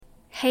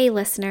Hey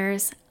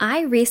listeners, I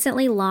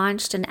recently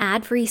launched an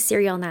ad-free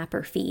serial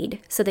napper feed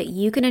so that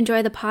you can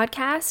enjoy the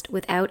podcast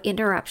without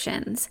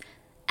interruptions.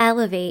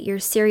 Elevate your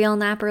serial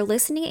napper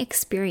listening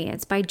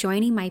experience by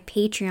joining my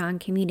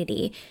Patreon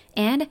community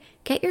and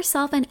get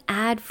yourself an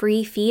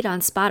ad-free feed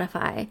on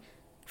Spotify.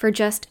 For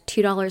just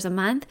 $2 a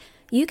month,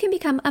 you can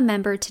become a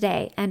member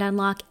today and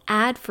unlock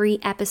ad-free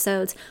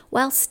episodes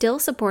while still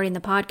supporting the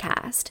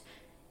podcast.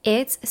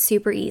 It's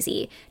super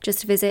easy.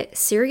 Just visit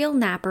Serial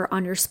Napper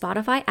on your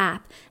Spotify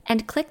app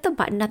and click the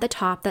button at the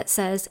top that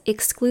says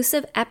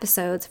Exclusive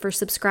Episodes for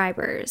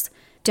Subscribers.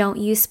 Don't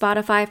use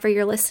Spotify for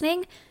your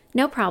listening?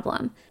 No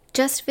problem.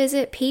 Just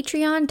visit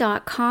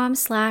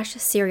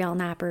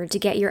patreon.com/serialnapper to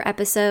get your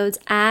episodes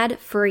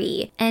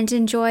ad-free and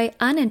enjoy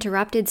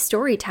uninterrupted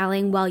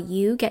storytelling while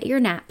you get your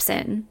naps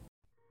in.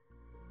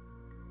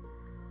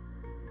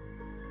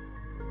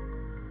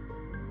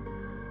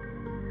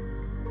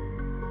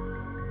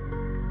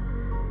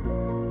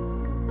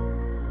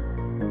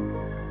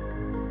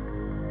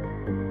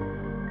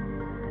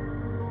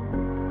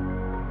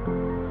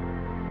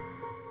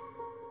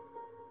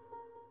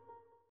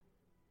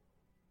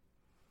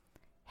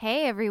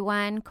 Hey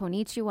everyone,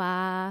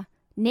 konnichiwa.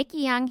 Nikki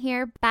Young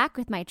here, back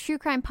with my true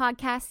crime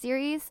podcast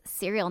series,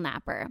 Serial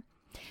Napper.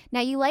 Now,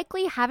 you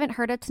likely haven't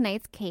heard of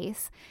tonight's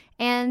case,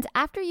 and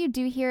after you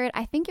do hear it,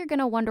 I think you're going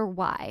to wonder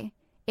why.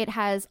 It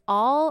has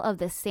all of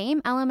the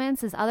same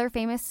elements as other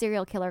famous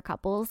serial killer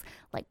couples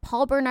like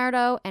Paul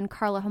Bernardo and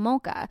Carla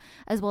Homolka,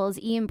 as well as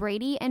Ian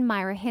Brady and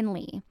Myra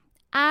Hindley.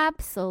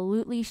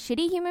 Absolutely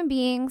shitty human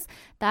beings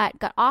that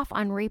got off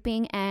on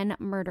raping and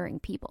murdering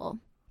people.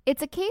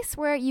 It's a case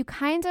where you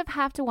kind of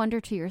have to wonder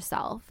to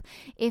yourself,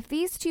 if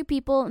these two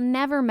people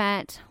never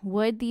met,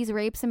 would these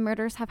rapes and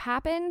murders have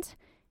happened?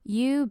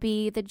 You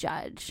be the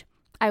judge.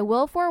 I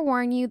will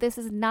forewarn you, this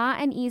is not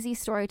an easy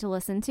story to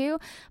listen to,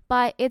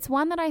 but it's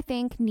one that I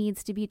think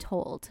needs to be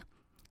told.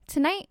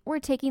 Tonight, we're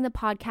taking the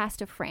podcast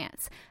to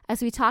France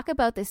as we talk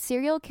about the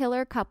serial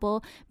killer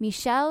couple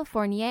Michel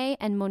Fourniret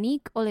and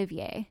Monique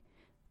Olivier.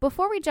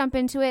 Before we jump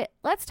into it,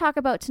 let's talk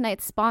about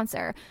tonight's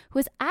sponsor, who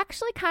is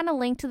actually kind of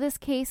linked to this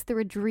case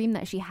through a dream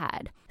that she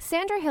had.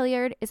 Sandra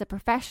Hilliard is a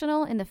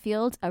professional in the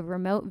field of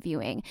remote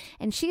viewing,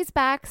 and she's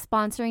back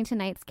sponsoring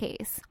tonight's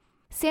case.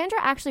 Sandra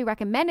actually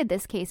recommended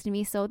this case to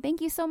me, so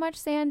thank you so much,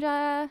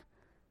 Sandra.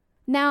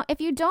 Now, if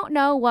you don't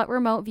know what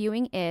remote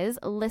viewing is,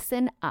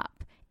 listen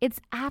up.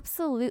 It's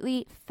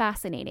absolutely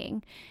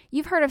fascinating.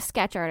 You've heard of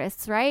sketch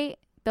artists, right?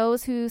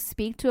 Those who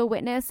speak to a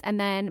witness and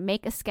then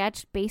make a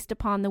sketch based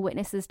upon the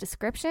witness's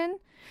description?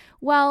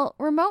 Well,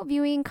 remote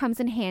viewing comes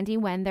in handy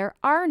when there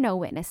are no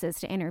witnesses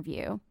to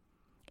interview.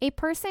 A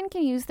person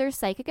can use their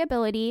psychic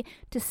ability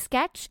to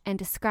sketch and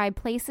describe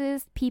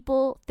places,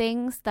 people,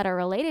 things that are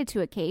related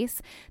to a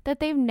case that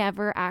they've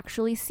never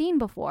actually seen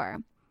before.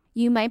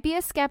 You might be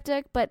a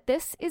skeptic, but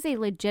this is a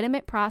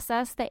legitimate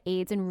process that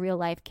aids in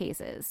real-life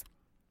cases.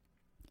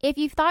 If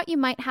you thought you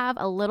might have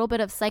a little bit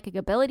of psychic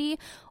ability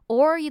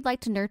or you'd like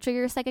to nurture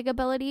your psychic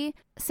ability,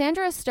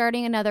 Sandra is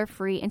starting another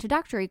free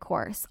introductory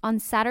course on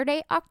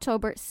Saturday,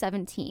 October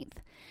 17th.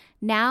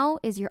 Now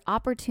is your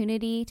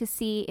opportunity to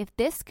see if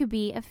this could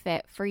be a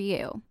fit for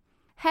you.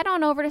 Head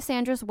on over to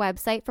Sandra's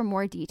website for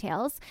more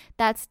details.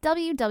 That's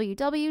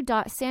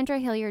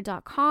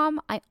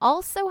www.sandrahilliard.com. I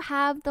also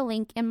have the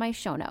link in my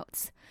show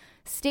notes.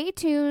 Stay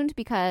tuned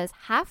because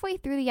halfway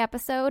through the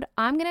episode,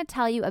 I'm going to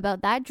tell you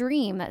about that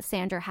dream that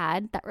Sandra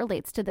had that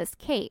relates to this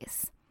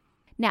case.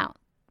 Now,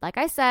 like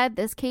I said,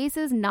 this case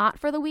is not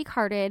for the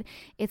weak-hearted.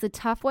 It's a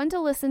tough one to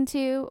listen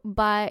to,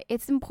 but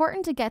it's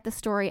important to get the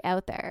story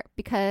out there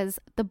because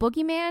the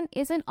boogeyman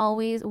isn't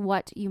always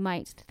what you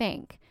might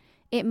think.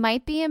 It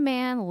might be a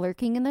man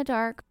lurking in the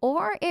dark,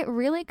 or it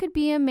really could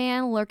be a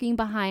man lurking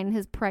behind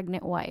his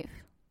pregnant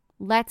wife.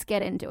 Let's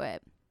get into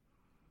it.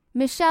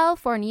 Michel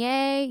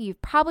Fourniret,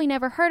 you've probably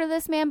never heard of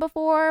this man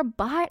before,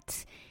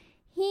 but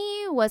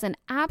he was an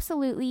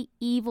absolutely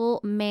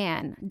evil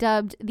man,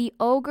 dubbed the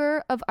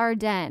Ogre of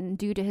Ardennes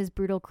due to his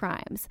brutal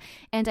crimes.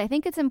 And I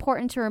think it's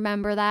important to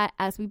remember that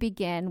as we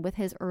begin with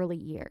his early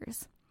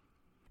years.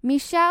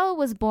 Michel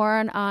was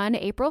born on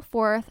April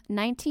 4th,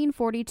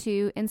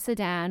 1942 in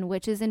Sedan,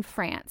 which is in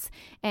France,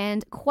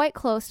 and quite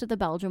close to the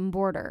Belgium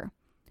border.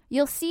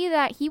 You'll see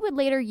that he would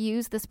later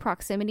use this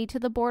proximity to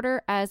the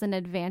border as an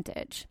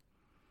advantage.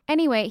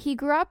 Anyway, he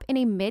grew up in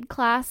a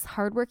mid-class,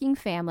 hardworking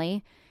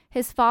family.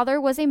 His father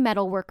was a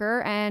metal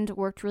worker and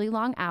worked really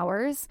long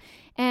hours,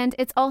 and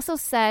it's also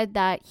said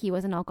that he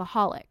was an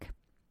alcoholic.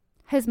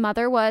 His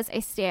mother was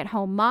a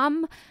stay-at-home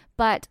mom,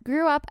 but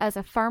grew up as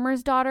a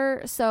farmer's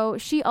daughter, so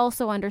she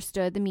also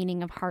understood the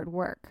meaning of hard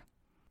work.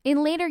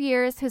 In later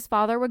years, his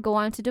father would go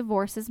on to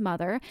divorce his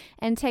mother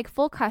and take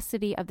full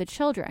custody of the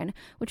children,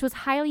 which was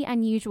highly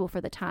unusual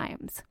for the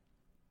times.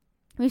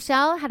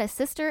 Michel had a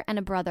sister and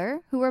a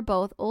brother who were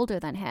both older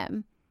than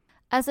him.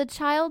 As a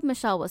child,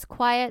 Michel was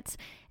quiet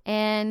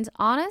and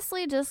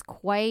honestly just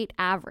quite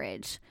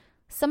average.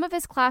 Some of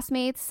his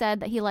classmates said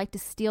that he liked to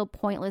steal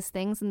pointless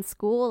things in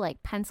school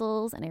like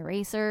pencils and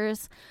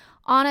erasers.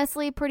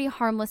 Honestly, pretty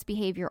harmless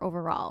behavior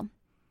overall.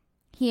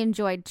 He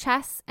enjoyed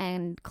chess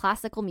and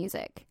classical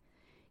music.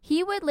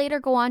 He would later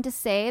go on to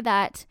say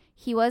that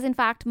he was in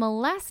fact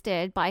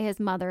molested by his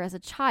mother as a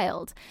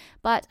child,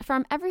 but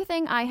from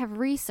everything I have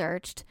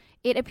researched,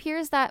 it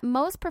appears that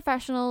most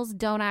professionals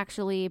don't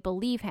actually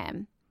believe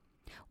him.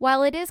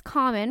 While it is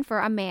common for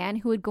a man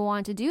who would go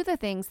on to do the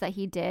things that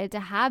he did to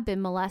have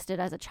been molested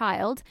as a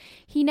child,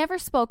 he never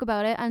spoke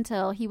about it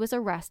until he was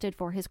arrested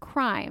for his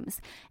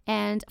crimes.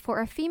 And for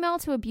a female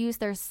to abuse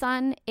their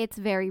son, it's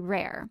very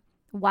rare.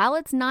 While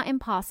it's not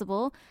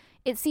impossible,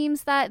 it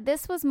seems that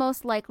this was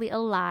most likely a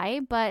lie,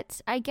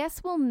 but I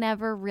guess we'll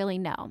never really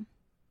know.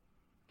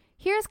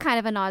 Here's kind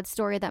of an odd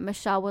story that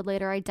Michel would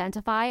later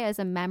identify as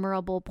a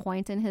memorable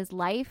point in his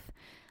life.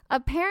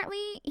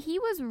 Apparently, he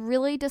was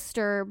really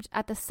disturbed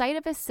at the sight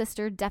of his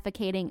sister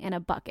defecating in a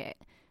bucket.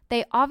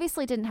 They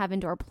obviously didn't have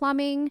indoor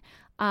plumbing,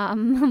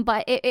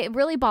 but it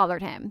really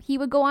bothered him. He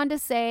would go on to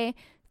say,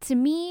 "To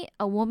me,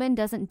 a woman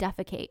doesn't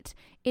defecate.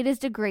 It is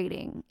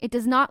degrading. It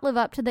does not live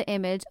up to the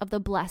image of the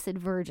Blessed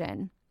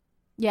Virgin."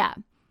 Yeah.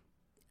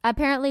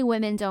 Apparently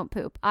women don't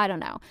poop. I don't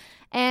know.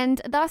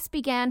 And thus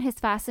began his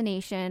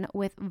fascination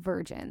with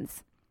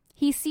virgins.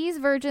 He sees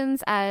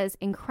virgins as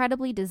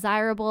incredibly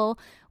desirable,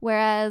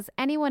 whereas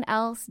anyone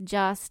else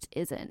just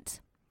isn't.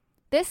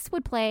 This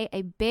would play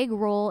a big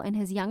role in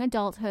his young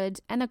adulthood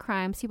and the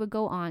crimes he would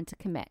go on to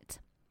commit.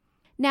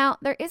 Now,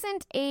 there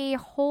isn't a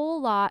whole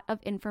lot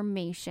of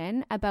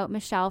information about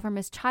Michel from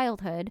his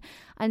childhood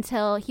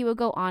until he would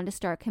go on to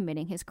start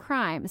committing his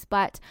crimes,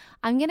 but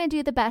I'm going to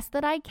do the best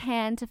that I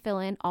can to fill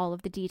in all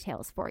of the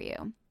details for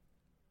you.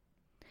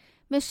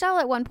 Michel,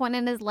 at one point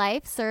in his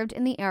life, served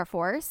in the Air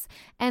Force,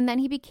 and then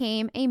he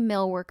became a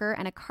mill worker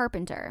and a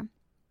carpenter.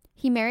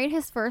 He married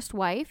his first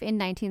wife in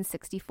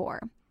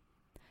 1964.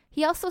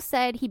 He also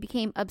said he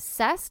became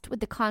obsessed with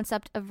the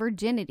concept of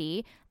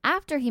virginity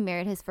after he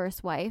married his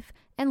first wife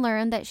and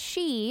learned that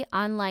she,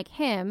 unlike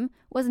him,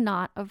 was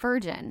not a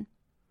virgin.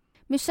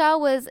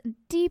 Michel was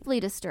deeply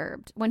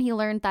disturbed when he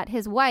learned that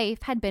his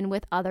wife had been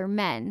with other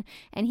men,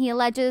 and he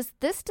alleges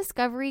this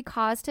discovery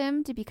caused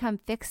him to become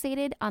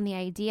fixated on the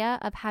idea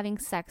of having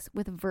sex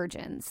with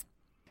virgins.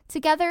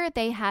 Together,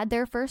 they had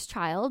their first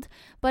child,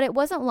 but it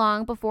wasn't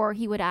long before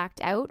he would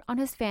act out on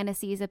his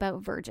fantasies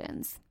about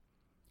virgins.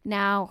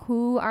 Now,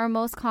 who are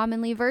most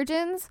commonly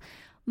virgins?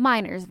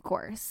 Minors, of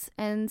course,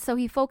 and so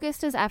he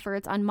focused his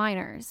efforts on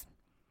minors.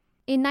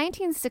 In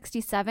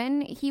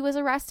 1967, he was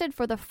arrested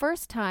for the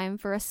first time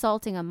for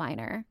assaulting a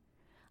minor.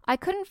 I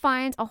couldn't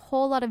find a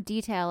whole lot of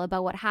detail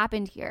about what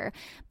happened here,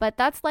 but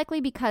that's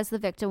likely because the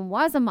victim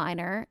was a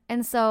minor,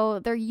 and so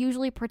they're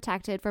usually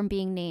protected from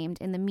being named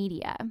in the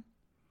media.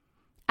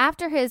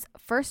 After his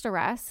first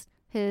arrest,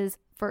 his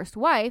first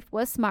wife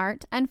was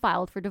smart and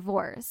filed for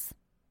divorce.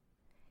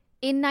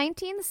 In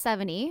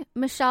 1970,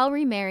 Michel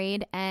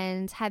remarried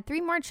and had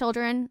 3 more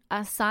children,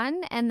 a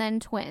son, and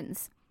then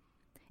twins.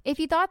 If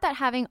you thought that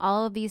having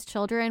all of these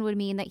children would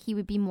mean that he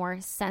would be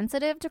more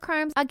sensitive to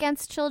crimes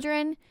against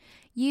children,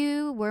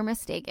 you were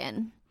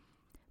mistaken.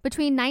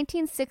 Between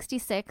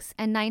 1966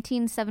 and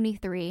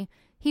 1973,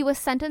 he was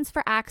sentenced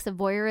for acts of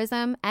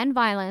voyeurism and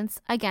violence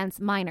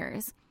against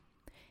minors.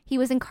 He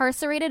was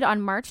incarcerated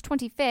on March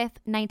 25,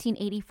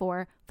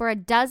 1984, for a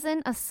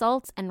dozen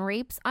assaults and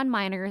rapes on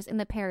minors in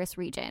the Paris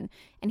region,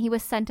 and he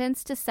was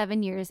sentenced to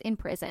 7 years in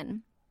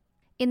prison.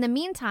 In the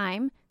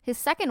meantime, his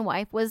second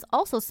wife was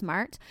also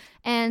smart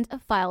and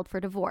filed for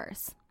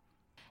divorce.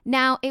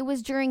 Now, it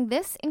was during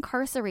this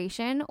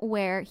incarceration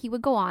where he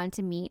would go on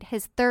to meet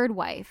his third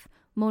wife,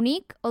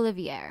 Monique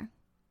Olivier.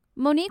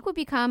 Monique would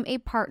become a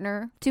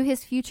partner to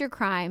his future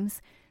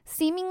crimes,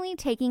 seemingly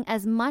taking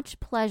as much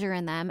pleasure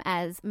in them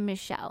as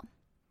Michel.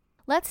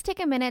 Let's take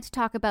a minute to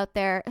talk about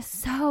their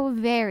so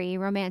very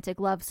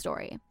romantic love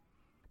story.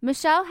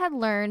 Michel had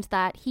learned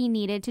that he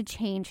needed to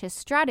change his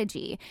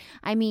strategy.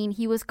 I mean,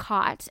 he was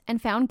caught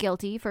and found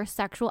guilty for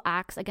sexual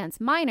acts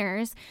against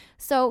minors,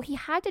 so he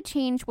had to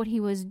change what he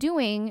was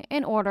doing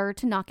in order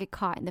to not get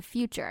caught in the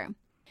future.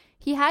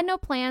 He had no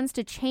plans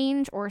to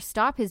change or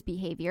stop his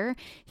behavior.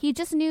 He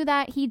just knew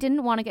that he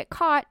didn't want to get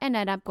caught and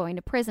end up going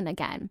to prison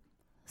again.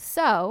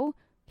 So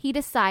he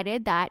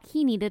decided that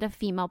he needed a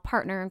female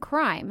partner in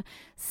crime,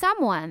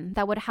 someone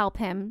that would help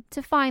him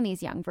to find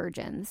these young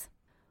virgins.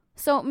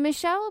 So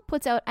Michel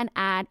puts out an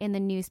ad in the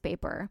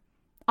newspaper.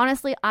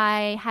 Honestly,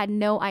 I had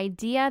no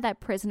idea that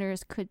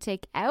prisoners could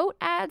take out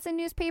ads in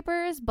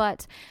newspapers,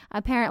 but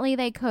apparently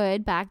they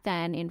could back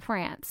then in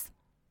France.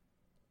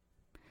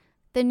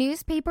 The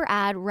newspaper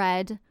ad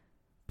read,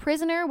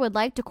 "Prisoner would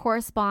like to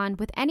correspond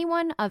with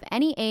anyone of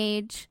any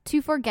age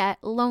to forget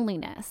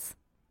loneliness."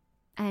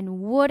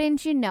 And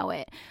wouldn't you know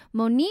it,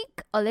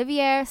 Monique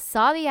Olivier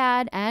saw the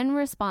ad and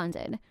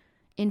responded.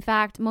 In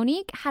fact,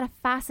 Monique had a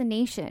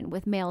fascination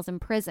with males in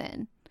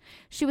prison.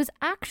 She was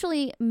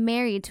actually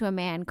married to a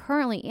man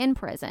currently in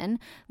prison,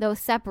 though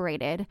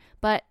separated,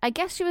 but I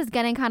guess she was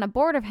getting kind of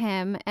bored of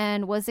him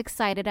and was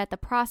excited at the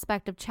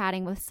prospect of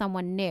chatting with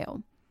someone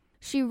new.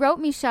 She wrote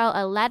Michel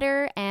a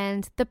letter,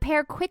 and the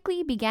pair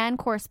quickly began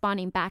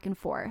corresponding back and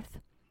forth.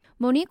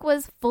 Monique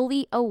was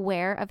fully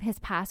aware of his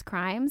past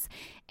crimes,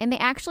 and they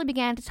actually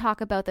began to talk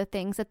about the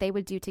things that they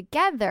would do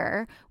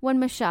together when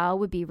Michel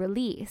would be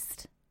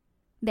released.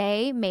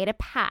 They made a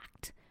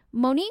pact.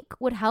 Monique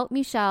would help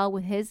Michel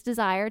with his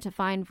desire to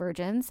find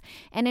virgins,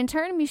 and in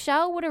turn,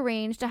 Michel would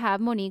arrange to have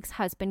Monique's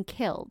husband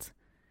killed.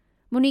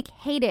 Monique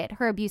hated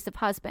her abusive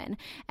husband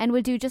and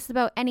would do just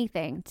about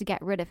anything to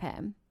get rid of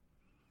him.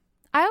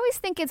 I always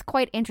think it's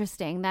quite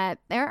interesting that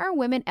there are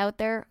women out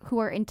there who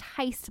are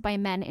enticed by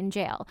men in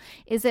jail.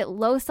 Is it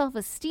low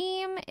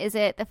self-esteem? Is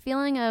it the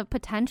feeling of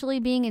potentially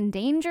being in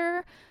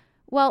danger?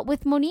 Well,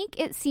 with Monique,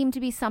 it seemed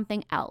to be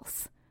something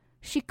else.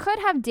 She could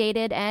have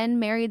dated and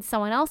married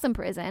someone else in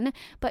prison,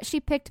 but she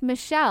picked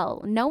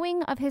Michel,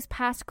 knowing of his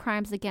past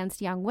crimes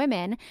against young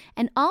women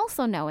and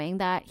also knowing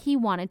that he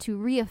wanted to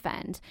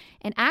reoffend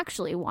and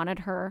actually wanted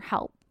her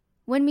help.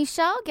 When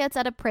Michel gets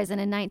out of prison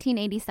in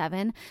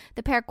 1987,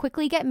 the pair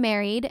quickly get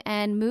married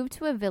and move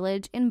to a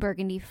village in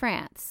Burgundy,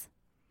 France.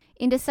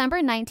 In December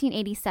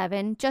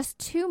 1987, just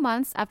 2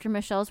 months after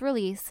Michel's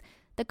release,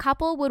 the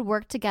couple would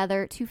work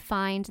together to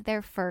find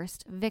their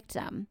first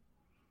victim.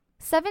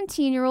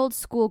 17-year-old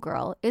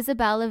schoolgirl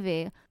Isabelle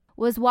Levy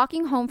was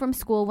walking home from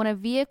school when a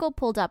vehicle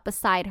pulled up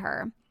beside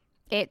her.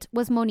 It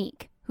was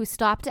Monique, who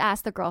stopped to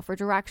ask the girl for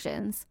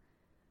directions.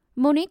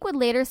 Monique would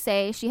later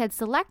say she had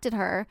selected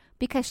her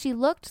because she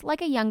looked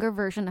like a younger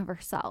version of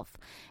herself,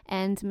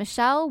 and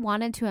Michel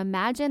wanted to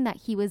imagine that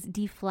he was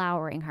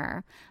deflowering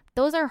her.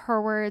 Those are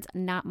her words,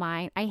 not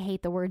mine. I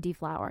hate the word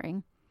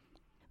deflowering.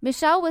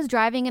 Michel was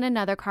driving in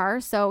another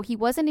car, so he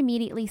wasn't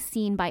immediately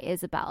seen by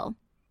Isabelle.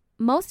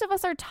 Most of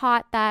us are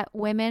taught that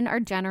women are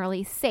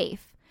generally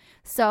safe,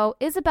 so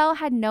Isabelle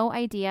had no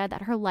idea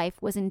that her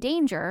life was in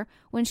danger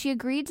when she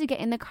agreed to get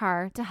in the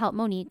car to help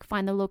Monique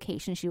find the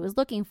location she was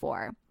looking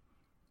for.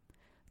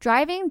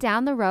 Driving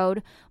down the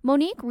road,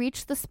 Monique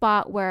reached the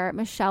spot where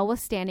Michel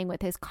was standing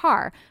with his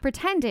car,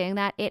 pretending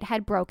that it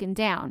had broken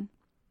down.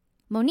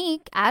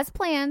 Monique, as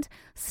planned,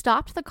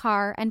 stopped the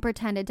car and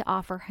pretended to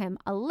offer him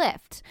a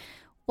lift.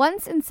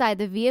 Once inside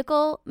the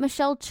vehicle,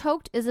 Michel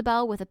choked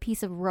Isabelle with a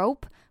piece of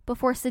rope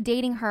before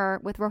sedating her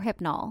with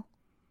Rohypnol.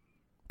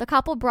 The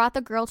couple brought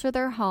the girl to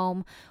their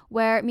home,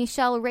 where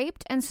Michel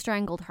raped and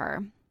strangled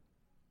her.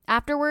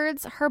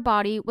 Afterwards, her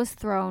body was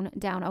thrown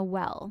down a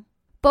well.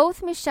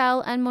 Both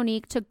Michel and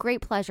Monique took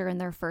great pleasure in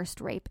their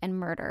first rape and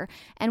murder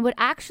and would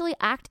actually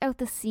act out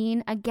the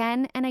scene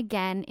again and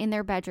again in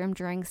their bedroom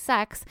during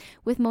sex,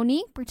 with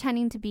Monique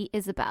pretending to be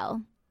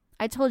Isabelle.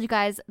 I told you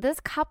guys,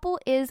 this couple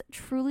is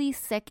truly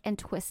sick and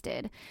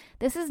twisted.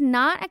 This is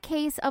not a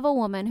case of a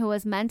woman who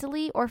was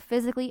mentally or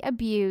physically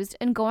abused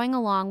and going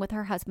along with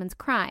her husband's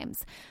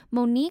crimes.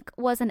 Monique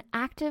was an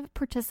active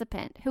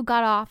participant who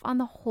got off on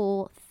the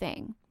whole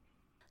thing.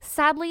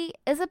 Sadly,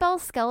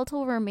 Isabelle's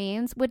skeletal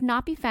remains would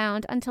not be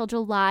found until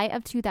July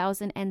of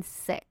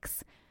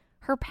 2006.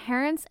 Her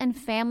parents and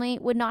family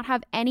would not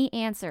have any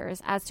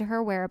answers as to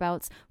her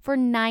whereabouts for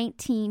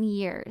 19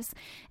 years,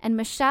 and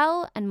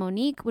Michel and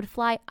Monique would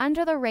fly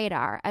under the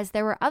radar as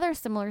there were other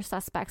similar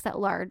suspects at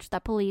large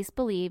that police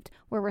believed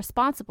were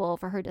responsible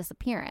for her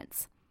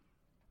disappearance.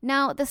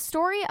 Now, the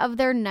story of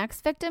their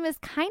next victim is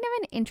kind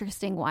of an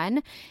interesting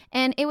one,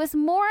 and it was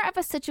more of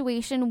a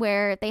situation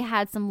where they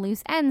had some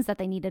loose ends that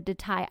they needed to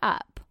tie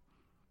up.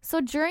 So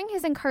during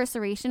his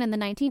incarceration in the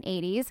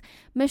 1980s,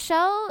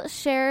 Michel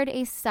shared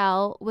a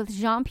cell with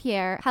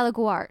Jean-Pierre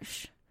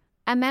Halagouarche,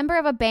 a member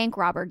of a bank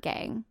robber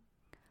gang.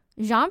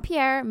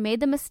 Jean-Pierre made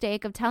the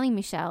mistake of telling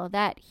Michel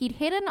that he'd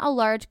hidden a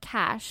large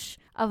cache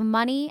of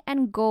money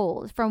and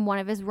gold from one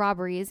of his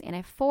robberies in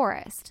a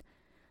forest.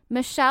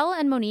 Michel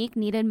and Monique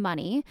needed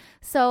money,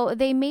 so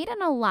they made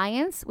an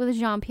alliance with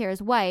Jean-Pierre's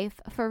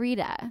wife,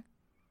 Fourniret.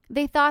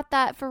 They thought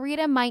that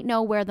Fourniret might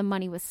know where the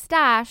money was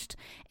stashed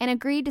and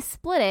agreed to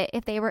split it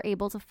if they were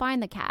able to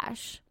find the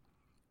cash.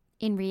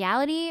 In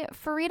reality,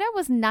 Fourniret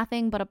was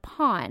nothing but a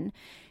pawn.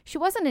 She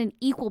wasn't an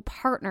equal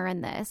partner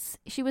in this.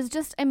 She was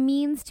just a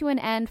means to an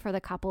end for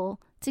the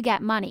couple to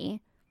get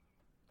money.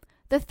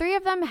 The three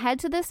of them head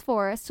to this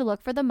forest to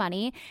look for the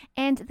money,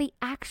 and they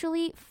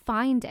actually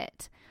find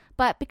it.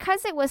 But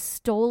because it was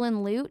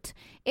stolen loot,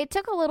 it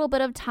took a little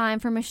bit of time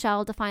for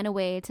Michel to find a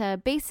way to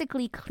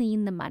basically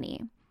clean the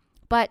money.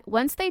 But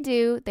once they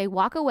do, they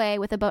walk away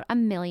with about $1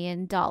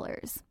 million.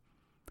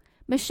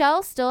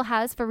 Michel still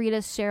has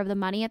Fourniret's share of the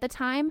money at the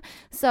time,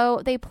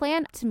 so they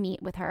plan to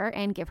meet with her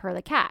and give her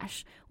the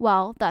cash.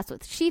 Well, that's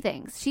what she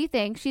thinks. She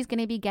thinks she's going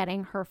to be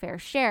getting her fair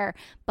share,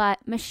 but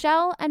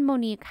Michel and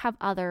Monique have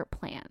other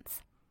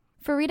plans.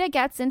 Fourniret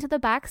gets into the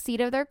back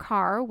seat of their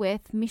car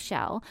with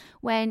Michel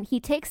when he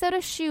takes out a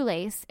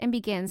shoelace and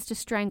begins to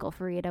strangle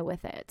Fourniret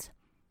with it.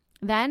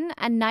 Then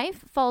a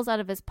knife falls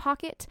out of his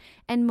pocket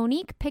and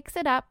Monique picks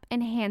it up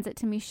and hands it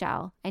to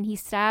Michel, and he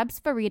stabs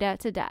Fourniret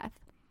to death.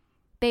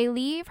 They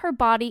leave her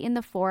body in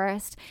the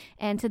forest,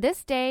 and to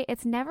this day,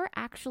 it's never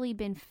actually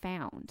been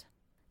found.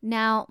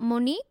 Now,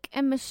 Monique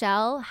and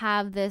Michel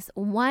have this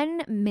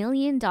 $1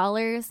 million,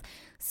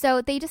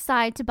 so they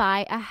decide to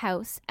buy a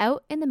house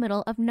out in the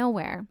middle of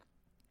nowhere.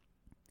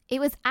 It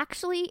was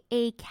actually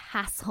a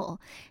castle.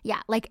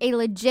 Yeah, like a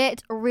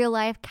legit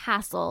real-life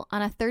castle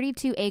on a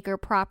 32-acre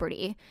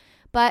property.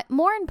 But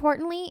more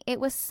importantly, it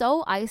was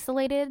so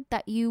isolated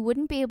that you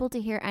wouldn't be able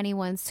to hear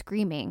anyone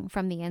screaming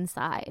from the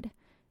inside.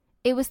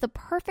 It was the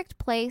perfect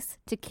place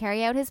to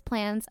carry out his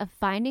plans of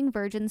finding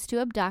virgins to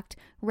abduct,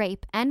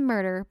 rape, and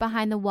murder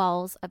behind the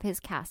walls of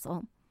his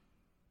castle.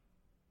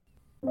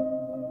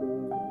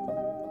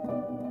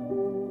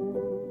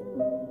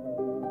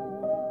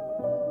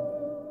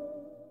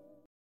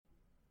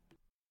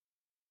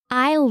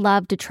 I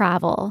love to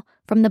travel.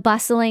 From the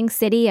bustling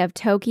city of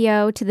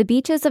Tokyo to the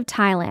beaches of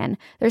Thailand,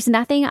 there's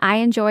nothing I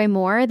enjoy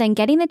more than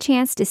getting the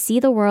chance to see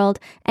the world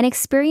and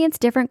experience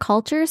different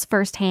cultures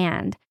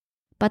firsthand.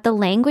 But the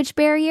language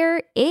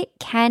barrier, it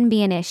can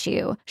be an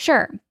issue.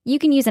 Sure, you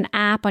can use an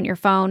app on your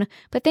phone,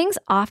 but things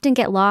often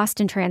get lost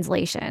in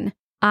translation.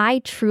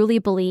 I truly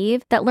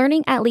believe that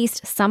learning at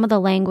least some of the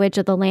language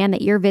of the land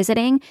that you're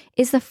visiting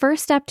is the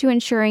first step to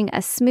ensuring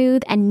a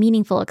smooth and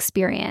meaningful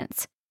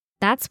experience.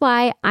 That's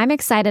why I'm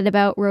excited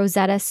about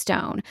Rosetta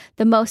Stone,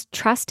 the most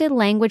trusted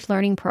language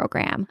learning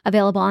program,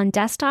 available on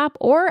desktop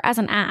or as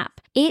an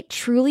app. It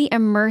truly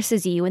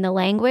immerses you in the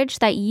language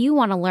that you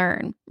want to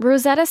learn.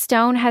 Rosetta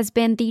Stone has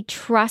been the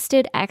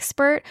trusted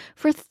expert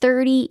for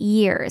 30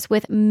 years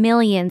with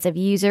millions of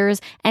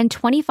users and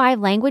 25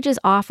 languages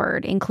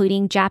offered,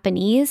 including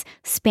Japanese,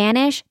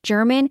 Spanish,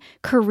 German,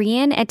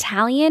 Korean,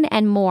 Italian,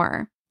 and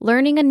more.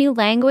 Learning a new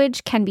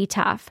language can be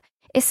tough,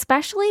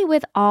 especially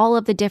with all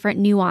of the different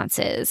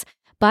nuances.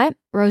 But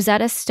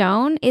Rosetta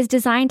Stone is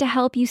designed to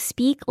help you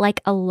speak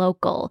like a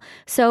local,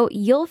 so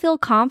you'll feel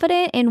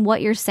confident in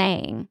what you're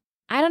saying.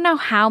 I don't know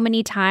how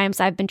many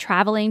times I've been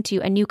traveling to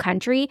a new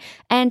country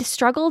and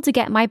struggled to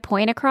get my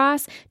point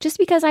across just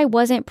because I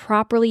wasn't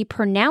properly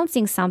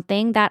pronouncing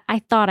something that I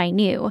thought I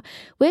knew,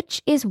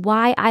 which is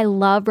why I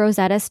love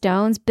Rosetta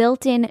Stone's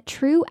built-in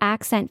true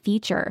accent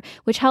feature,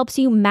 which helps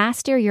you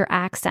master your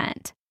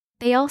accent.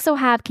 They also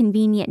have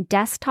convenient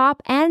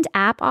desktop and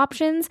app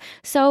options,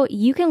 so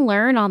you can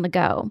learn on the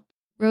go.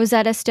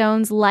 Rosetta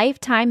Stone's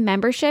lifetime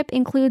membership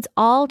includes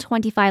all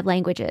 25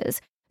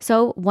 languages.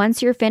 So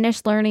once you're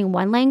finished learning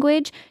one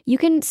language, you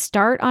can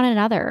start on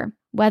another.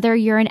 Whether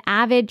you're an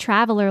avid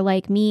traveler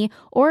like me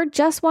or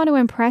just want to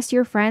impress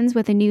your friends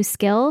with a new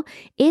skill,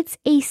 it's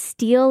a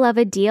steal of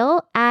a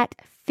deal at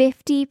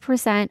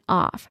 50%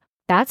 off.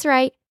 That's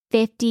right.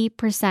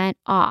 50%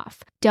 off.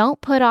 Don't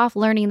put off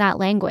learning that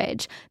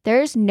language.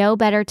 There's no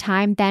better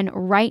time than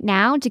right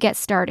now to get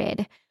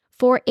started.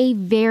 For a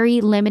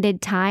very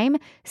limited time,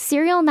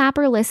 Serial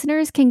Napper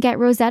listeners can get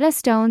Rosetta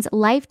Stone's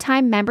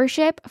lifetime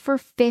membership for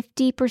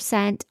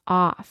 50%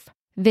 off.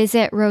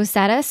 Visit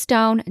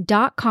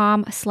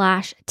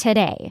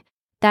rosettastone.com/today.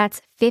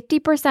 That's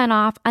 50%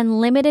 off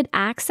unlimited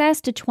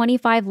access to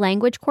 25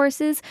 language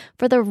courses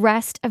for the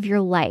rest of your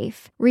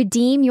life.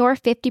 Redeem your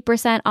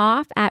 50%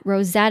 off at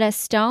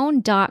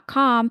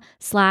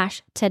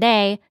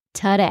rosettastone.com/today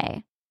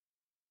today.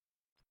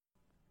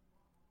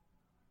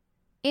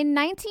 In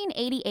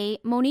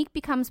 1988, Monique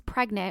becomes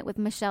pregnant with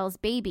Michel's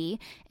baby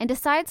and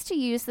decides to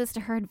use this to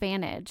her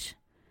advantage.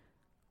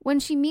 When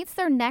she meets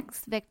their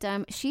next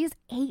victim, she's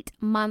 8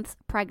 months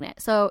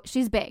pregnant, so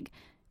she's big.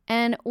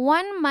 And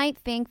one might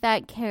think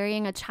that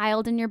carrying a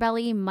child in your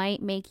belly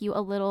might make you a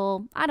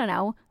little,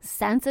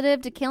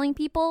 sensitive to killing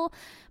people,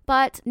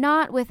 but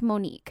not with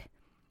Monique.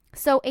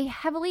 So a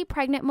heavily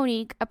pregnant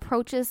Monique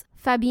approaches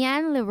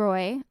Fabienne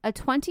Leroy, a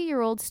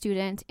 20-year-old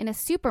student in a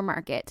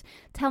supermarket,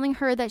 telling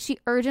her that she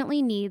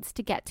urgently needs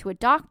to get to a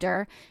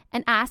doctor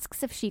and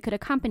asks if she could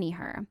accompany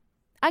her.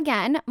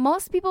 Again,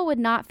 most people would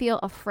not feel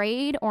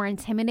afraid or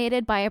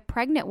intimidated by a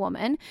pregnant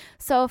woman,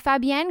 so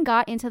Fabienne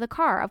got into the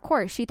car. Of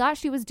course, she thought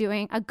she was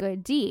doing a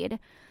good deed.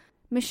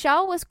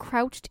 Michel was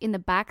crouched in the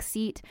back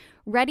seat,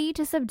 ready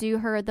to subdue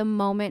her the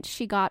moment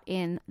she got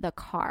in the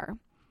car.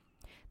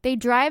 They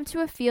drive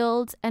to a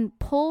field and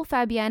pull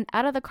Fabienne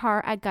out of the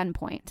car at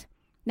gunpoint.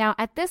 Now,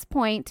 at this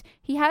point,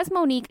 he has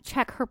Monique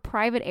check her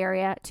private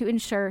area to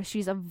ensure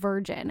she's a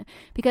virgin,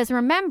 because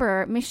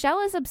remember, Michel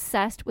is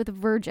obsessed with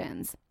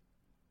virgins.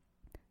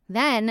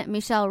 Then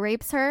Michel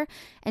rapes her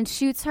and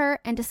shoots her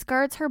and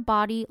discards her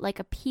body like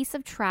a piece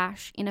of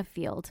trash in a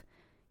field.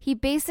 He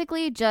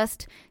basically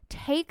just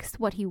takes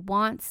what he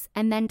wants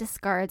and then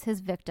discards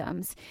his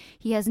victims.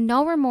 He has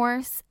no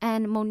remorse,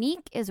 and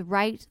Monique is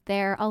right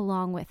there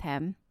along with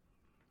him.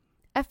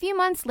 A few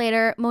months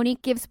later,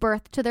 Monique gives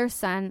birth to their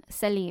son,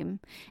 Selim.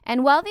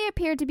 And while they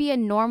appear to be a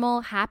normal,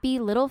 happy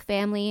little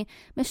family,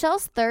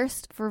 Michel's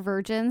thirst for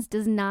virgins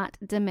does not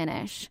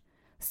diminish.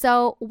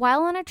 So,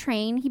 while on a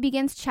train, he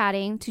begins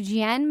chatting to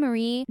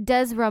Jeanne-Marie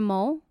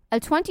Desrameaux, a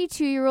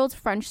 22-year-old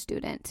French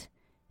student.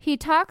 He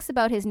talks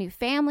about his new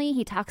family,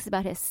 he talks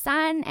about his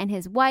son and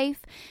his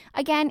wife.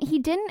 Again, he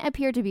didn't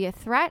appear to be a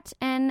threat,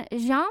 and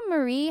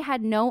Jean-Marie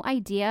had no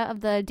idea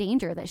of the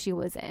danger that she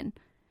was in.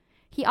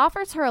 He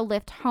offers her a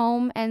lift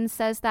home and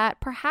says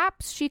that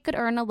perhaps she could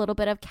earn a little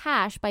bit of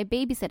cash by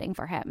babysitting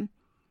for him.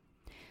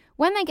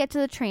 When they get to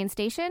the train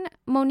station,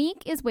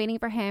 Monique is waiting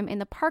for him in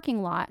the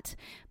parking lot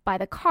by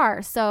the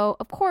car. So,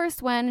 of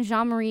course, when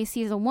Jean-Marie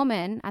sees a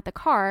woman at the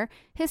car,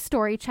 his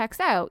story checks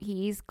out.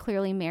 He's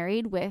clearly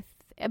married with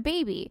a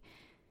baby.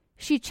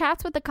 She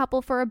chats with the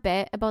couple for a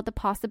bit about the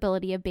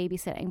possibility of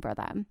babysitting for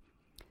them.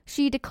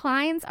 She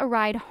declines a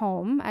ride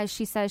home as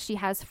she says she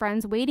has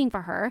friends waiting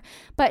for her,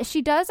 but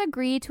she does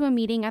agree to a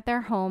meeting at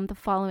their home the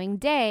following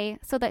day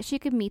so that she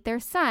could meet their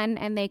son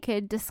and they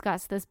could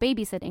discuss this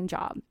babysitting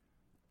job.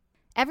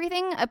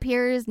 Everything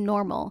appears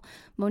normal.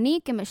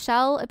 Monique and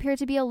Michel appear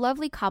to be a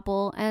lovely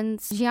couple,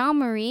 and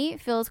Jean-Marie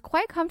feels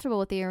quite comfortable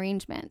with the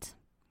arrangement.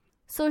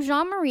 So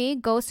Jean-Marie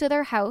goes to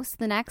their house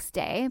the next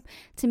day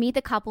to meet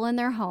the couple in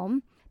their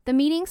home. The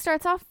meeting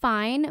starts off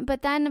fine,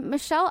 but then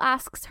Michel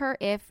asks her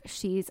if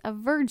she's a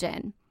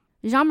virgin.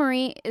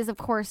 Jean-Marie is, of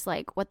course,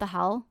 like, what the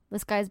hell?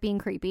 This guy's being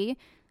creepy.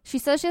 She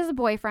says she has a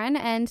boyfriend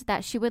and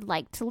that she would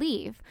like to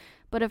leave.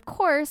 But of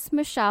course,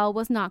 Michel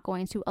was not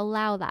going to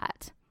allow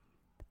that.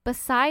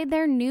 Beside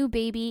their new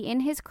baby in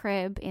his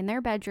crib in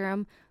their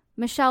bedroom,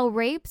 Michel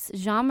rapes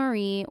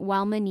Jean-Marie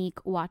while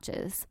Monique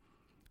watches.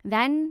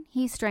 Then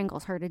he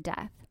strangles her to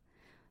death.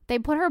 They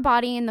put her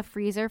body in the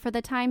freezer for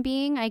the time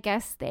being. I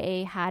guess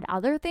they had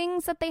other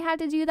things that they had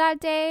to do that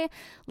day,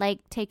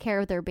 like take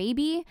care of their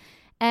baby.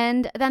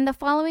 And then the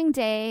following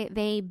day,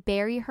 they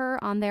bury her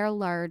on their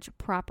large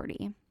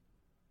property.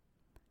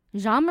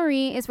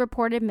 Jean-Marie is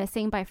reported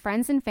missing by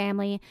friends and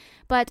family,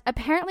 but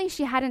apparently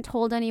she hadn't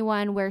told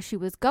anyone where she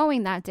was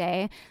going that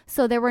day,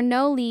 so there were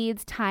no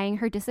leads tying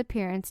her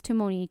disappearance to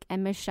Monique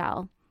and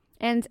Michel.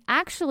 And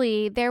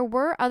actually, there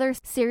were other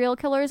serial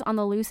killers on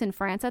the loose in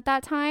France at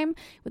that time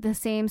with the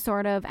same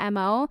sort of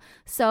MO,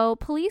 so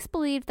police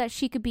believed that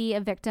she could be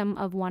a victim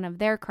of one of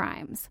their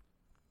crimes.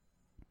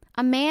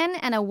 A man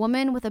and a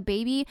woman with a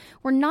baby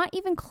were not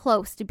even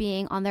close to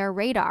being on their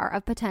radar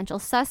of potential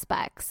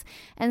suspects.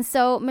 And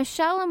so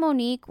Michel and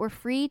Monique were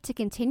free to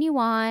continue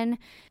on,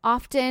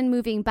 often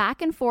moving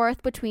back and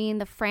forth between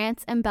the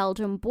France and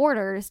Belgium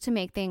borders to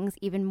make things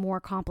even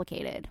more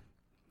complicated.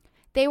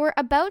 They were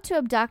about to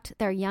abduct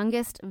their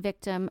youngest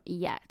victim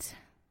yet.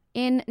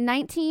 In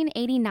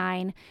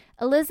 1989,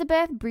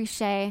 Elisabeth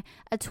Brichet,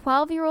 a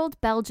 12-year-old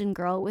Belgian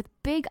girl with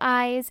big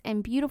eyes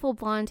and beautiful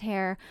blonde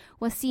hair,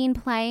 was seen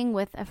playing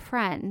with a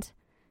friend.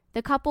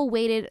 The couple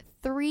waited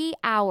 3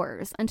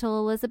 hours until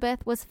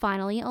Elisabeth was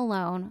finally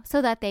alone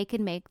so that they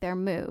could make their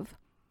move.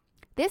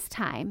 This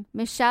time,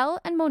 Michel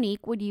and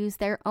Monique would use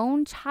their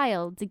own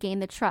child to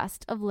gain the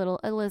trust of little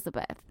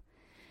Elisabeth.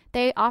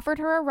 They offered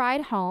her a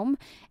ride home,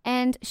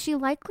 and she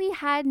likely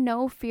had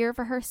no fear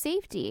for her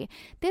safety.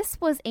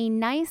 This was a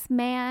nice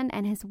man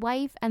and his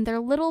wife and their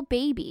little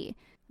baby.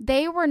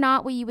 They were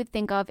not what you would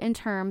think of in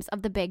terms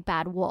of the big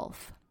bad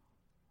wolf.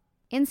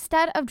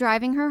 Instead of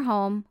driving her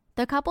home,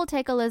 the couple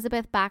take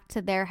Elisabeth back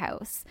to their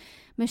house.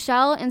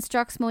 Michel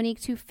instructs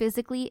Monique to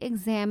physically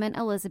examine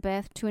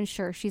Elisabeth to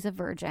ensure she's a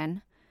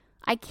virgin.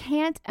 I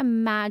can't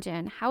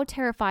imagine how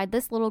terrified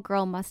this little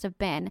girl must have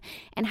been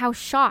and how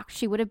shocked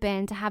she would have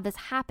been to have this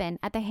happen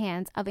at the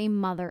hands of a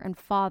mother and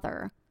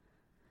father.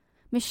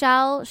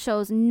 Michel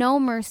shows no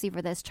mercy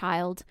for this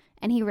child,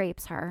 and he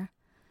rapes her.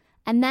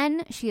 And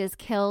then she is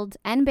killed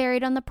and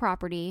buried on the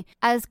property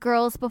as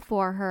girls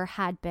before her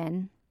had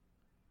been.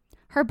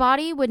 Her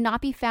body would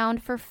not be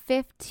found for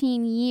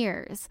 15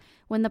 years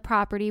when the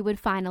property would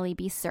finally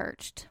be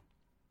searched.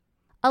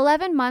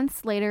 11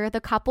 months later,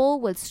 the couple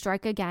would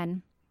strike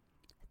again.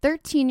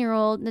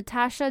 13-year-old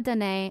Natasha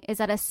Dene is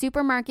at a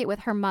supermarket with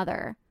her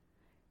mother.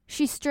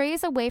 She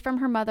strays away from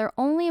her mother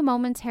only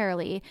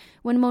momentarily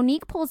when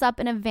Monique pulls up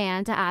in a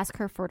van to ask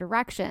her for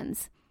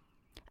directions.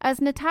 As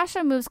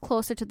Natasha moves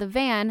closer to the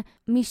van,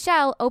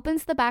 Michel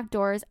opens the back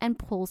doors and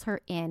pulls her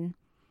in.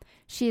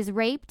 She is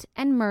raped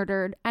and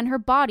murdered, and her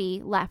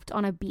body left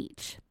on a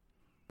beach.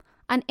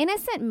 An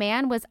innocent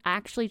man was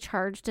actually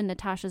charged in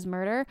Natasha's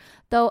murder,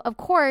 though of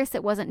course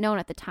it wasn't known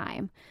at the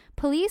time.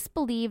 Police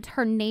believed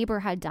her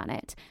neighbor had done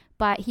it,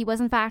 but he was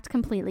in fact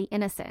completely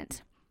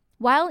innocent.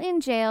 While in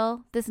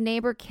jail, this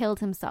neighbor killed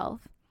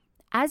himself.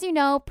 As you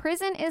know,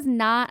 prison is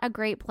not a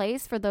great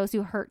place for those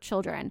who hurt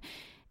children.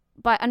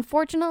 But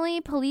unfortunately,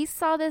 police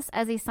saw this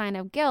as a sign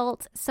of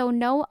guilt, so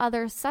no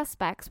other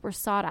suspects were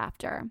sought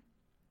after.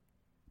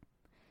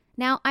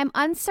 Now, I'm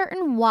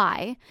uncertain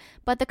why,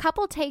 but the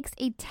couple takes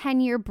a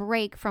 10-year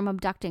break from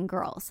abducting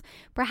girls.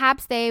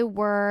 Perhaps they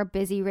were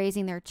busy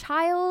raising their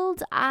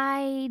child.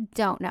 I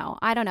don't know.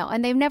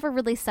 And they've never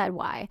really said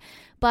why.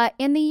 But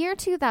in the year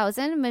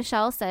 2000,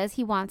 Michel says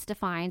he wants to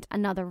find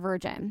another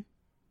virgin.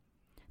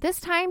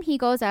 This time, he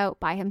goes out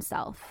by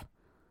himself.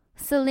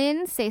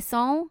 Céline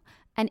Cesson,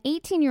 an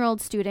 18-year-old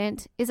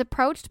student, is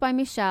approached by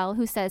Michel,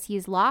 who says he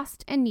is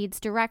lost and needs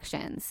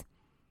directions.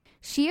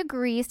 She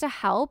agrees to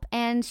help,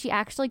 and she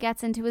actually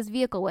gets into his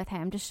vehicle with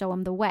him to show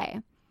him the way.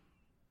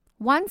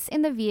 Once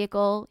in the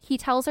vehicle, he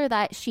tells her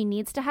that she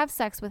needs to have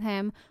sex with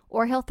him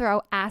or he'll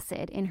throw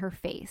acid in her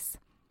face.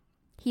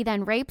 He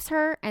then rapes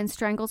her and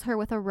strangles her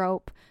with a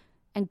rope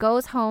and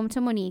goes home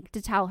to Monique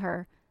to tell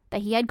her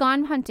that he had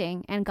gone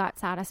hunting and got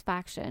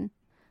satisfaction.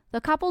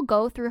 The couple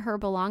go through her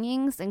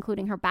belongings,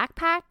 including her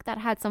backpack that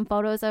had some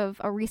photos of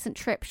a recent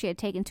trip she had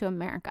taken to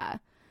America.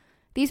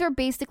 These were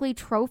basically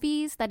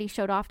trophies that he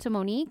showed off to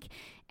Monique,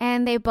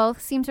 and they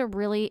both seem to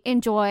really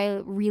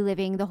enjoy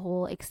reliving the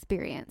whole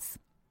experience.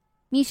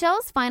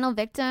 Michel's final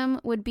victim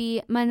would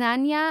be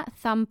Mananya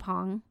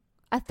Thampong,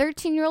 a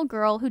 13-year-old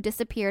girl who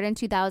disappeared in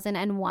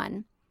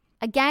 2001.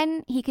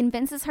 Again, he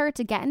convinces her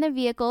to get in the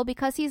vehicle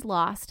because he's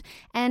lost,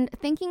 and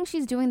thinking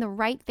she's doing the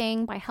right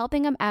thing by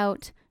helping him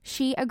out,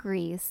 she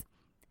agrees.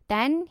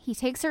 Then he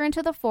takes her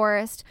into the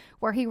forest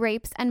where he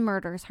rapes and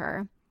murders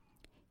her.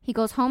 He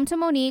goes home to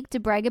Monique to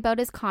brag about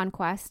his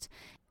conquest,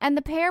 and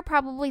the pair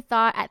probably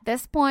thought at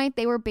this point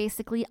they were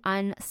basically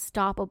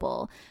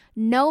unstoppable.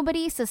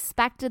 Nobody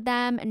suspected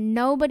them,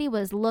 nobody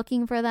was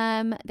looking for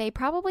them. They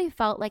probably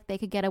felt like they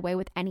could get away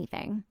with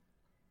anything.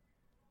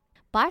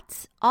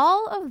 But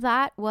all of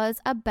that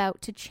was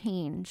about to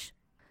change.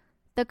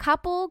 The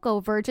couple go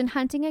virgin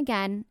hunting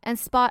again and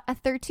spot a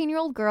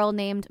 13-year-old girl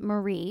named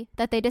Marie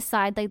that they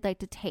decide they'd like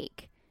to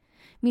take.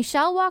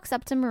 Michel walks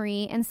up to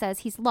Marie and says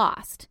he's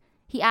lost.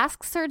 He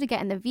asks her to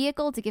get in the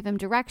vehicle to give him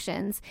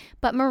directions,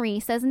 but Marie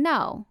says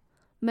no.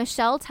 Here's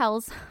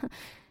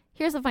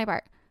the funny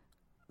part.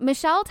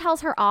 Michel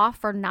tells her off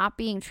for not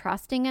being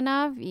trusting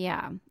enough,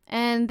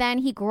 and then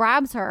he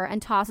grabs her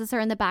and tosses her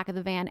in the back of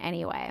the van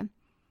anyway.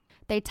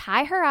 They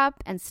tie her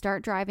up and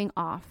start driving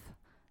off.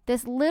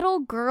 This little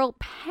girl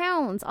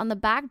pounds on the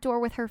back door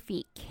with her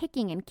feet,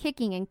 kicking and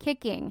kicking and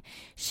kicking.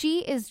 She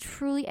is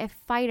truly a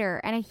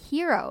fighter and a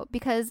hero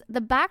because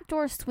the back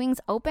door swings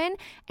open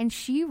and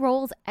she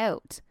rolls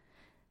out.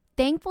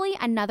 Thankfully,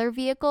 another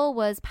vehicle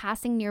was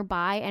passing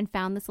nearby and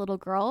found this little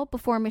girl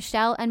before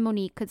Michel and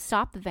Monique could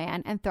stop the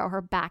van and throw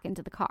her back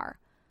into the car.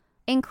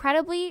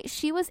 Incredibly,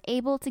 she was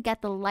able to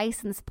get the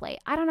license plate.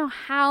 I don't know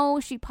how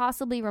she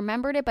possibly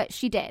remembered it, but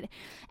she did.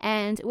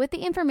 And with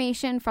the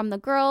information from the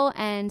girl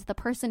and the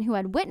person who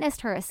had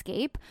witnessed her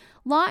escape,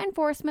 law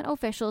enforcement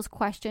officials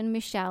questioned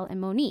Michel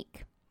and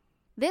Monique.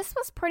 This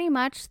was pretty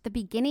much the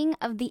beginning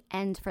of the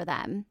end for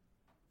them.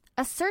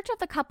 A search of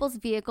the couple's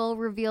vehicle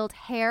revealed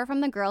hair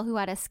from the girl who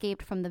had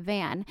escaped from the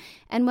van,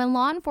 and when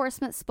law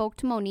enforcement spoke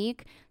to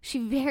Monique, she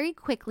very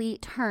quickly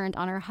turned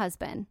on her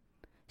husband.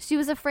 She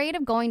was afraid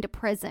of going to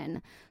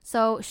prison,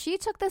 so she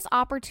took this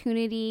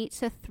opportunity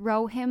to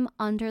throw him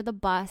under the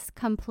bus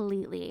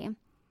completely.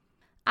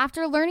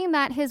 After learning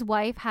that his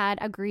wife had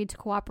agreed to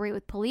cooperate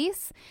with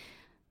police,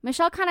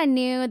 Michel kind of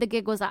knew the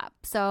gig was up,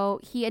 so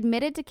he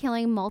admitted to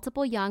killing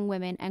multiple young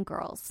women and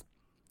girls.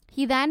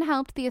 He then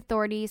helped the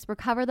authorities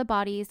recover the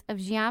bodies of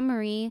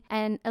Jean-Marie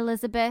and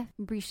Elizabeth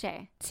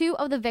Brichet, two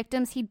of the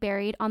victims he'd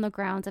buried on the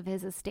grounds of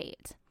his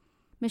estate.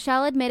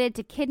 Michel admitted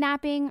to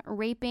kidnapping,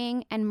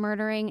 raping, and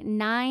murdering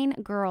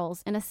 9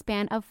 girls in a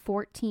span of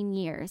 14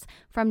 years,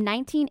 from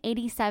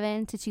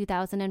 1987 to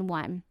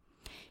 2001.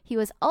 He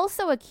was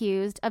also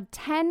accused of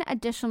 10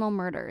 additional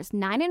murders,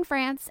 9 in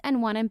France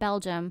and 1 in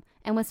Belgium,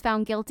 and was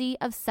found guilty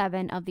of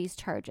 7 of these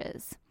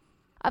charges.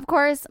 Of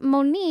course,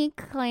 Monique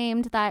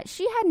claimed that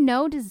she had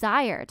no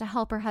desire to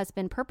help her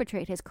husband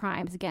perpetrate his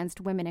crimes against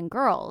women and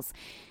girls.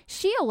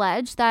 She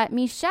alleged that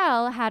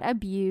Michel had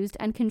abused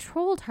and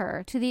controlled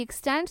her to the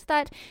extent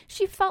that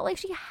she felt like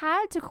she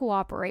had to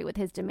cooperate with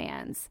his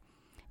demands.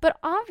 But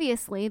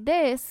obviously,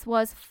 this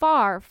was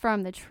far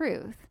from the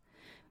truth.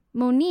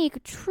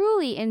 Monique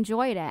truly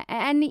enjoyed it.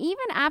 And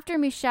even after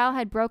Michel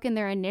had broken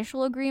their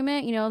initial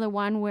agreement, the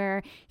one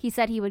where he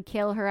said he would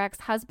kill her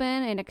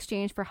ex-husband in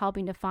exchange for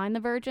helping to find the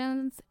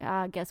virgins,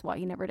 guess what?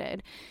 He never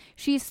did.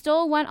 She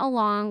still went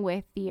along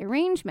with the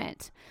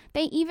arrangement.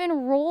 They even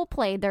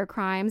role-played their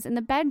crimes in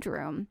the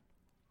bedroom.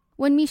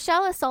 When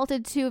Michel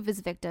assaulted 2 of his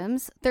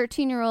victims,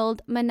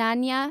 13-year-old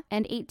Mananya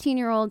and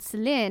 18-year-old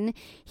Céline,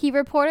 he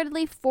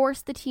reportedly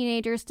forced the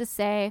teenagers to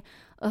say,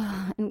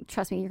 and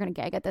trust me, you're going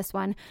to gag at this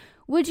one,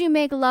 "Would you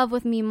make love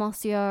with me,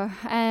 monsieur?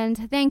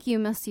 And thank you,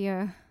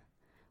 monsieur."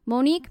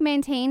 Monique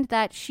maintained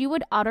that she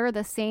would utter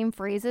the same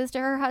phrases to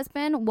her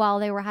husband while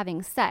they were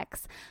having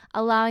sex,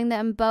 allowing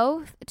them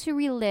both to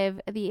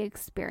relive the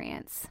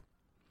experience.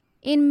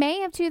 In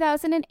May of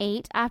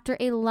 2008, after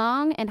a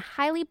long and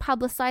highly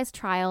publicized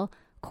trial,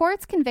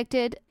 courts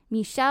convicted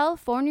Michel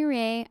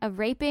Fourniret of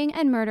raping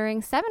and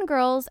murdering 7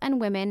 girls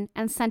and women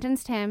and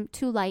sentenced him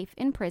to life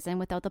in prison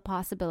without the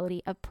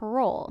possibility of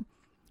parole.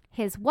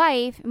 His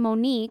wife,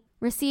 Monique,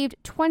 received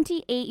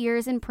 28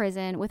 years in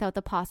prison without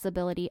the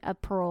possibility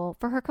of parole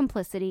for her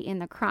complicity in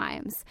the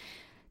crimes.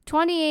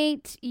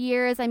 28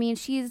 years,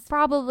 she's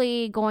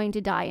probably going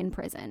to die in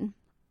prison.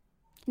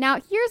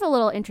 Now, here's a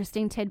little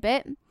interesting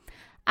tidbit.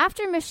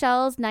 After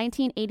Michel's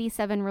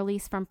 1987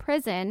 release from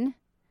prison,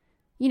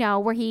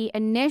 where he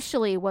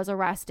initially was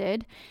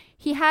arrested,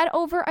 He had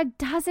over a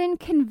dozen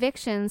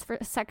convictions for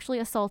sexually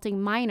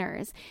assaulting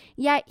minors,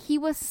 yet he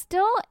was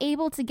still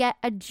able to get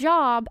a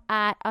job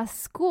at a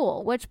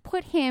school, which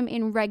put him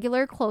in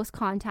regular close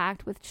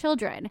contact with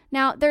children.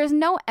 Now, there is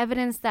no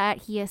evidence that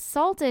he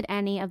assaulted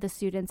any of the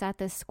students at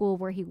this school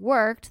where he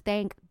worked,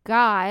 thank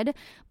God,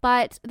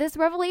 but this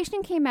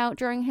revelation came out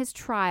during his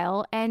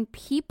trial and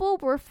people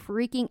were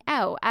freaking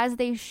out, as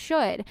they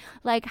should.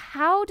 Like,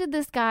 how did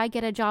this guy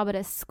get a job at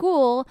a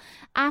school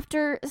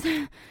after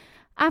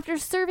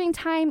serving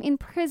time in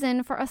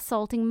prison for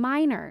assaulting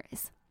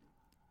minors?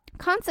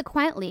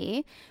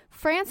 Consequently,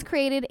 France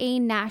created a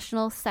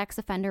national sex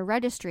offender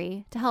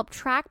registry to help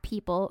track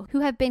people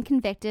who have been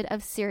convicted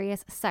of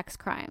serious sex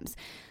crimes.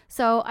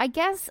 So I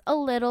guess a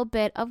little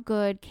bit of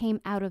good came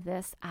out of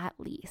this at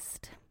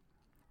least.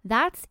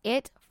 That's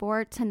it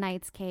for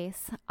tonight's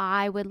case.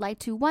 I would like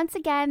to once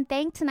again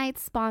thank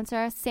tonight's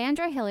sponsor,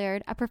 Sandra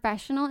Hilliard, a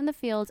professional in the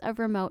field of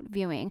remote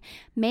viewing.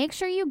 Make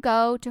sure you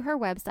go to her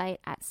website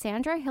at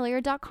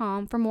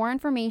sandrahilliard.com for more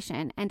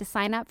information and to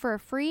sign up for a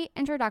free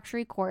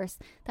introductory course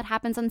that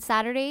happens on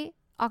Saturday,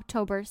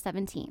 October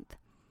 17th.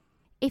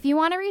 If you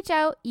want to reach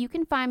out, you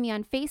can find me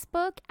on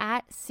Facebook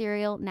at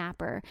Serial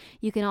Napper.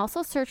 You can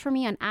also search for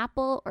me on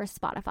Apple or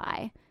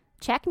Spotify.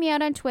 Check me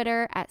out on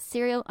Twitter at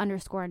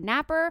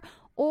serial_napper,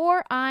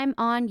 or I'm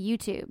on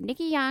YouTube,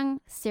 Nikki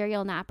Young,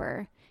 Serial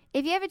Napper.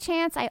 If you have a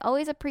chance, I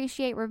always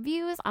appreciate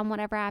reviews on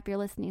whatever app you're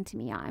listening to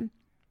me on.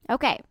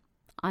 Okay,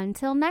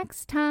 until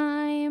next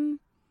time,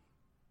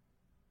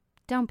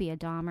 don't be a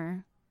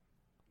Dahmer.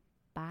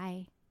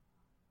 Bye.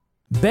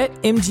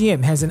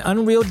 BetMGM has an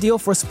unreal deal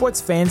for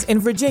sports fans in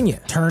Virginia.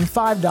 Turn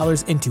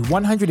 $5 into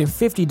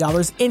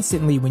 $150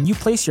 instantly when you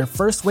place your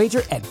first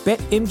wager at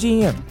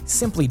BetMGM.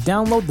 Simply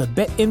download the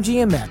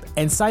BetMGM app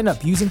and sign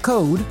up using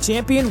code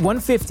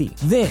Champion150.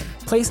 Then,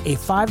 place a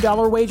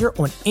 $5 wager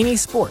on any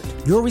sport.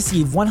 You'll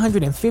receive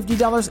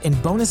 $150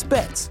 in bonus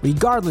bets,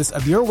 regardless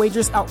of your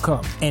wager's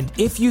outcome. And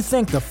if you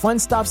think the fun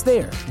stops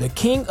there, the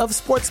king of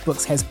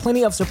sportsbooks has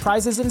plenty of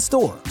surprises in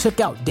store. Check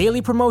out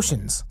daily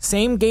promotions,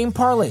 same-game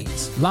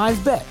parlays, live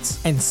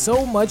bets, and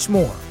so much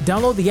more.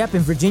 Download the app in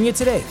Virginia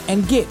today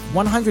and get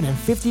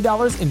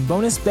 $150 in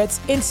bonus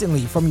bets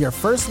instantly from your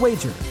first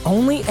wager.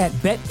 Only at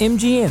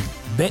BetMGM.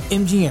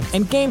 BetMGM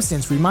and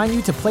GameSense remind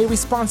you to play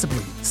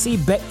responsibly. See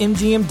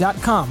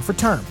BetMGM.com for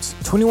terms.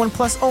 21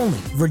 plus only.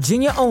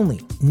 Virginia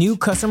only. New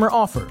customer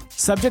offer.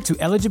 Subject to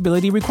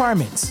eligibility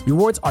requirements.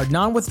 Rewards are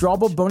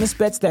non-withdrawable bonus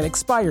bets that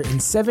expire in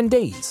 7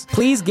 days.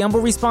 Please gamble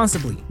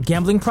responsibly.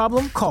 Gambling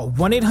problem? Call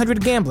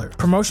 1-800-GAMBLER.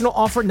 Promotional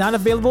offer not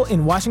available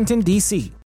in Washington, D.C.